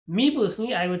Me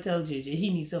personally, I would tell JJ he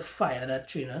needs to fire that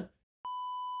trainer.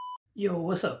 Yo,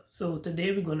 what's up? So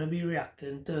today we're gonna be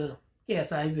reacting to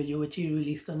KSI video which he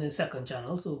released on his second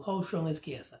channel. So how strong is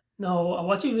KSI? Now I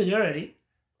watched the video already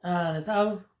and I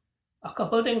have a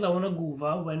couple of things I want to go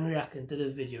over when reacting to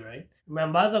this video, right?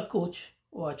 Remember, as a coach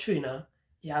or a trainer,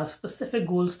 you have specific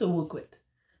goals to work with.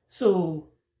 So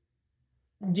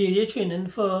JJ training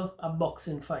for a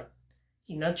boxing fight.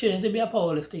 He's not training to be a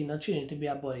powerlifter, he's not training to be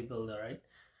a bodybuilder, right?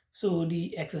 So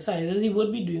the exercises he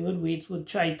would be doing with weights would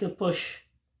try to push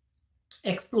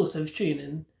explosive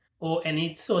training or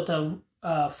any sort of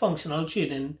functional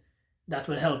training that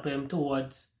would help him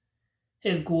towards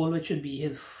his goal, which would be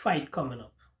his fight coming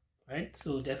up, right?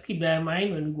 So just keep that in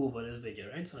mind when we go over this video,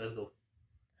 right? So let's go.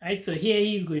 Right, so here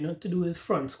he's going to do his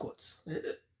front squats.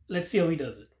 Let's see how he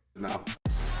does it. No.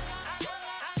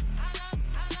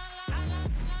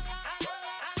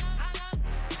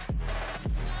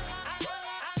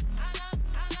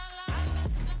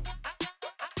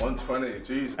 $120,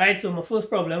 geez. Right, so my first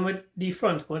problem with the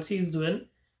front squats he's doing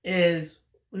is,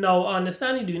 now I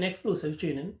understand he's doing explosive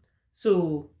training,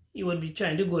 so he would be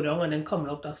trying to go down and then come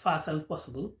out as fast as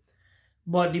possible.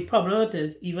 But the problem with it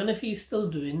is, even if he's still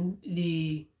doing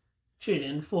the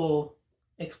training for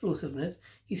explosiveness,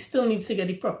 he still needs to get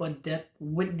the proper depth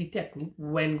with the technique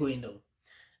when going down.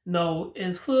 Now,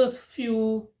 his first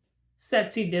few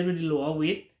sets he did with the lower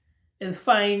weight is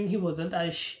fine. He wasn't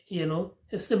as,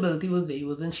 his stability was there. He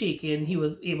wasn't shaking. He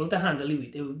was able to handle the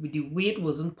weight. The weight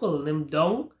wasn't pulling him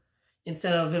down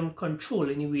instead of him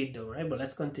controlling the weight down, right? But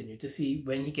let's continue to see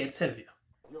when he gets heavier.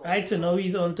 Right, so now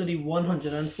he's on to the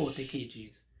 140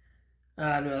 kgs.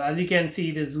 And well, as you can see,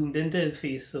 it is zoomed into his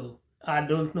face, so I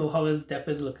don't know how his depth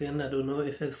is looking. I don't know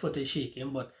if his foot is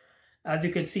shaking, but as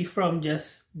you can see from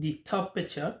just the top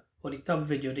picture or the top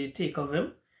video they take of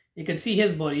him, you can see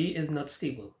his body is not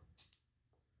stable.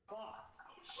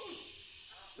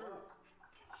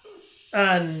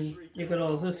 And you can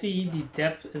also see the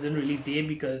depth isn't really there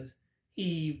because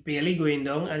he's barely going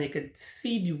down, and you can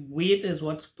see the weight is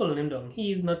what's pulling him down.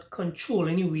 He's not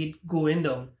controlling the weight going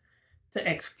down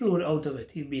to explode out of it.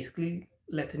 He's basically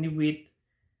letting the weight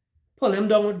pull him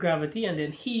down with gravity, and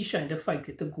then he's trying to fight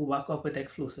it to go back up with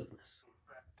explosiveness.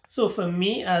 So for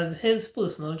me, as his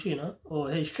personal trainer or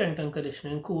his strength and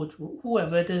conditioning coach,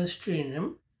 whoever it is training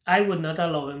him, I would not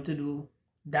allow him to do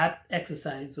that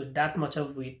exercise with that much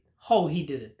of weight, how he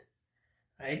did it,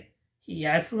 right?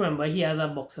 I remember he has a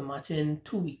boxing match in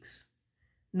 2 weeks.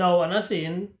 Now, I'm not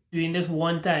saying doing this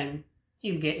one time,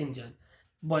 he'll get injured.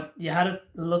 But you have to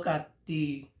look at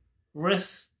the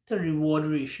risk to reward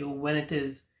ratio when it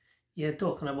is you're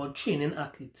talking about training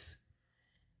athletes.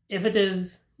 If it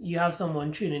is you have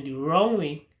someone training the wrong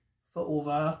way for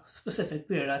over a specific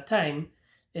period of time,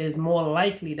 it is more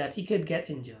likely that he could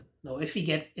get injured. Now, if he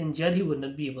gets injured, he would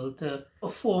not be able to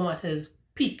perform at his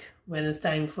peak when it's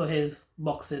time for his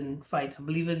boxing fight. I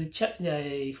believe it's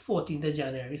the 14th of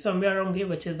January, somewhere around here,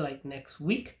 which is like next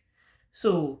week.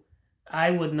 So I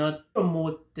would not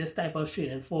promote this type of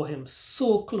training for him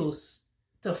so close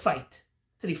to the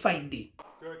fight day.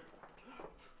 Good.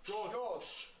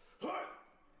 George.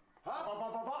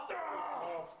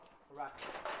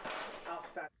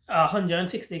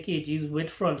 160 kgs with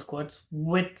front squats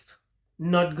with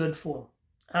not good form.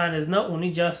 And it's not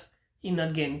only just he's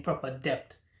not getting proper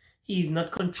depth, he's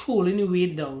not controlling the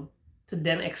weight down to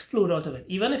then explode out of it.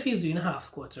 Even if he's doing half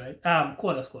squats, right?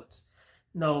 Quarter squats.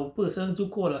 Now, persons do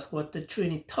quarter squat to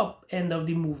train the top end of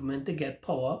the movement to get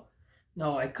power.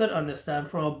 Now, I could understand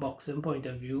from a boxing point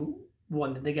of view,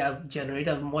 wanting to generate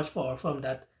as much power from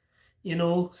that,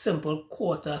 simple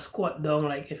quarter squat down,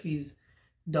 like if he's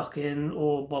ducking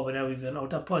or bobbing or even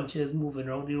out of punches, moving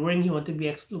around the ring, he wants to be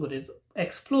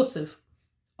explosive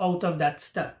out of that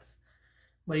stance.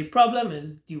 But the problem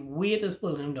is the weight is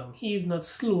pulling him down. He is not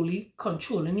slowly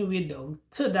controlling the weight down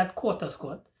to that quarter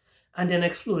squat and then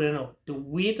exploding out. The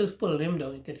weight is pulling him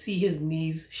down. You can see his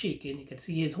knees shaking. You can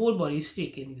see his whole body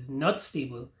shaking. He's not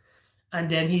stable. And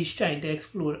then he's trying to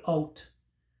explode out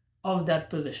of that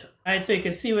position. Alright, so you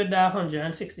can see with that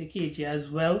 160 kg as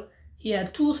well, he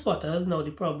had two spotters. Now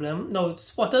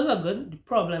spotters are good. The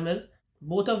problem is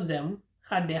both of them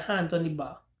had their hands on the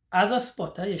bar. As a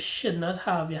spotter, you should not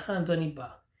have your hands on the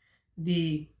bar.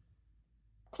 The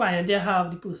client you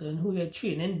have, the person who you're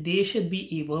training, they should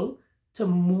be able to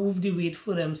move the weight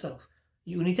for themselves.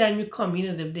 The only time you come in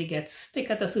is if they get stuck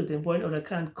at a certain point or they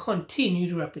can't continue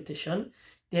the repetition,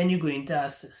 then you're going to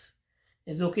assist.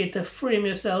 It's okay to frame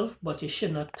yourself, but you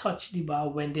should not touch the bar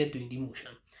when they're doing the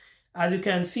motion. As you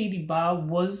can see, the bar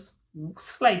was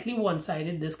slightly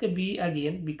one-sided. This could be,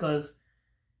 again, because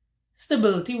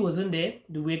stability wasn't there,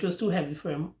 the weight was too heavy for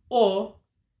him, or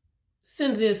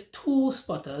since there's two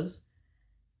spotters,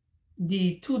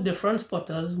 the two different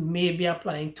spotters may be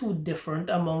applying two different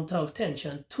amounts of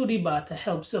tension to the bar to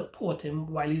help support him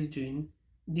while he's doing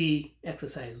the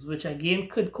exercise, which again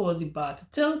could cause the bar to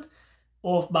tilt,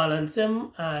 off balance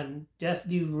him, and just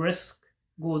the risk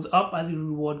goes up as the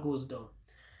reward goes down.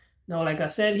 Now, like I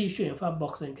said, he's training for a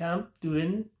boxing camp.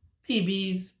 Doing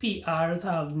PBs, PRs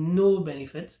have no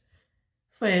benefits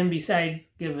for him besides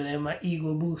giving him an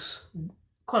ego boost,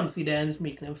 confidence,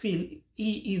 making him feel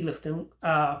he's lifting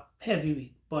a heavy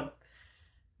weight. But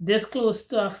this close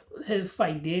to his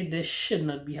fight day, this should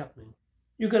not be happening.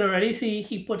 You can already see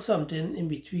he put something in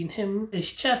between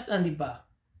his chest and the bar,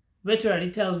 which already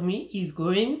tells me he's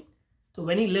going. So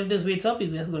when he lifts his weights up,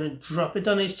 he's just going to drop it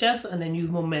on his chest and then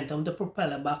use momentum to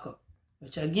propel it back up,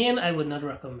 which again, I would not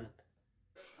recommend.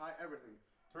 Tight everything.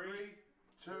 3,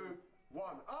 2, 1.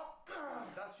 Up.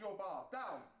 That's your bar.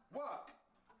 Down. Work.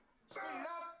 Speed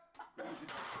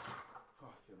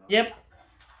up. Yep.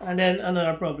 And then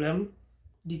another problem,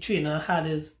 the trainer had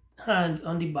his hands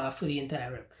on the bar for the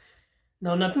entire rep.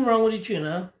 Now, nothing wrong with the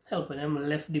trainer helping him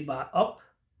lift the bar up,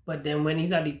 but then when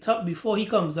he's at the top, before he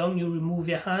comes down, you remove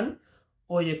your hand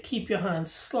or you keep your hand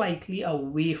slightly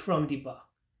away from the bar.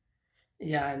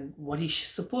 Yeah, and what he's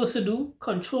supposed to do,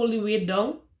 control the weight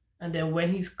down, and then when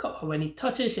he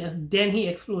touches chest, then he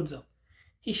explodes up.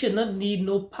 He should not need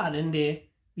no padding there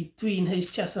between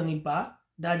his chest and the bar.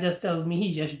 That just tells me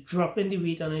he's just dropping the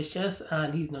weight on his chest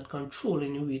and he's not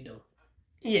controlling the weight down.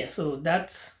 Yeah, so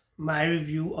that's my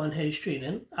review on his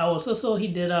training. I also saw he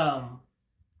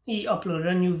uploaded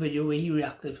a new video where he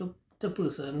reacted to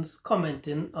persons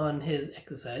commenting on his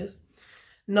exercise.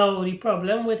 Now, the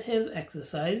problem with his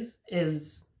exercise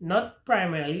is not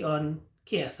primarily on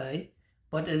KSI,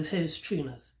 but is his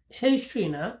trainers. His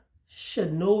trainer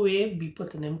should no way be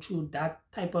putting him through that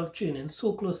type of training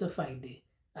so close to fight day.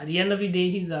 At the end of the day,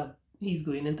 he's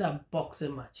going into a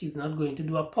boxing match. He's not going to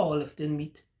do a powerlifting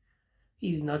meet.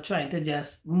 He's not trying to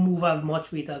just move as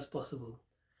much weight as possible.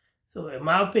 So in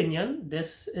my opinion,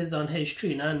 this is on his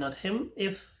trainer, not him.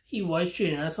 If he was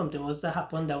training and something was to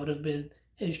happen, that would have been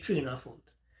his trainer's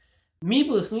fault. Me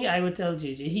personally, I would tell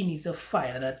JJ he needs to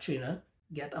fire that trainer,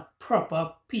 get a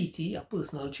proper PT, a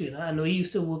personal trainer. I know he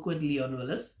used to work with Leon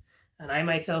Willis, and I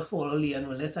myself follow Leon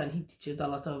Willis, and he teaches a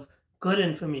lot of good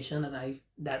information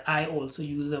that I also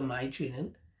use in my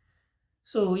training.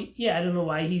 So yeah, I don't know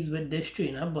why he's with this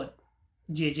trainer, but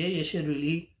JJ, you should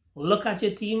really look at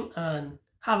your team and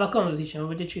have a conversation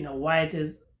with the trainer why it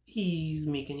is he's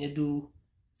making you do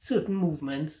certain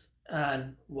movements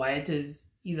and why it is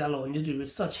he's allowing you to do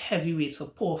with such heavy weights for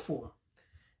poor form.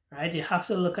 Right? You have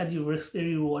to look at the risk to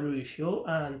reward ratio,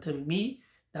 and to me,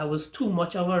 that was too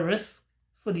much of a risk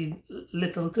for the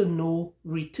little to no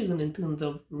return in terms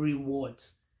of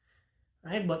rewards.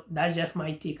 Right? But that's just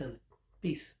my take on it.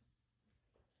 Peace.